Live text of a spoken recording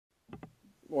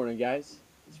Morning, guys.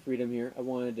 It's Freedom here. I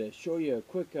wanted to show you a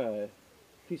quick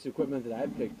piece of equipment that I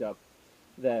picked up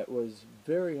that was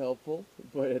very helpful,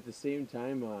 but at the same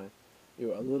time, a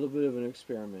little bit of an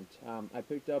experiment. I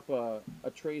picked up a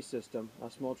tray system, a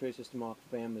small tray system off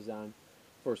of Amazon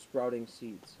for sprouting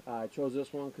seeds. I chose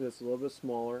this one because it's a little bit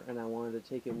smaller, and I wanted to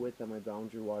take it with on my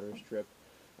boundary water strip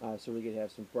so we could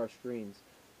have some fresh greens.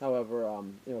 However,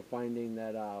 finding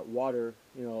that water,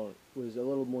 was a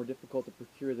little more difficult to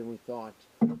procure than we thought.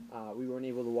 We weren't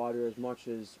able to water as much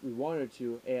as we wanted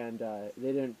to, and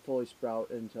they didn't fully sprout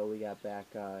until we got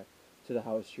back to the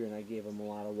house here, and I gave them a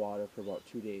lot of water for about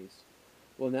 2 days.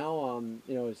 Well, now,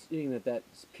 seeing that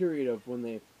period of when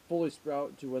they fully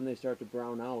sprout to when they start to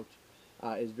brown out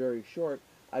is very short,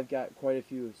 I've got quite a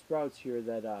few sprouts here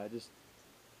that I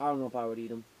don't know if I would eat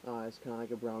them. It's kind of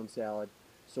like a brown salad.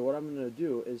 So what I'm going to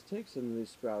do is take some of these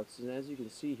sprouts, and as you can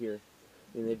see here,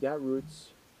 they've got roots,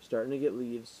 starting to get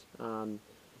leaves, and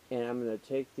I'm going to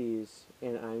take these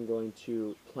and I'm going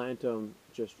to plant them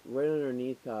just right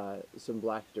underneath some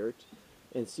black dirt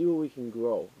and see what we can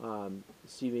grow.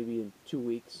 See maybe in 2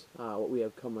 weeks what we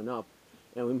have coming up,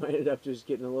 and we might end up just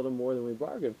getting a little more than we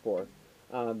bargained for.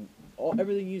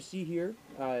 Everything you see here,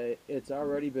 it's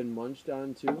already been munched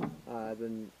on too. I've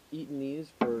been eating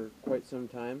these for quite some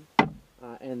time,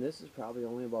 and this is probably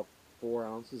only about 4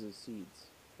 ounces of seeds.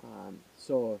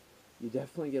 So you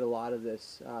definitely get a lot of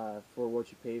this for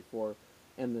what you pay for.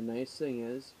 And the nice thing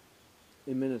is,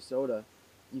 in Minnesota,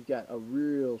 you've got a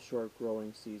real short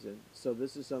growing season. So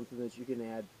this is something that you can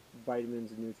add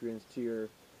vitamins and nutrients to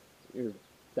your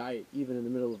diet, even in the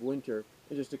middle of winter,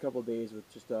 in just a couple days with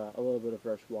just a little bit of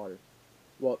fresh water.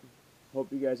 Well,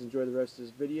 hope you guys enjoy the rest of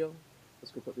this video.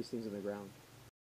 Let's go put these things in the ground.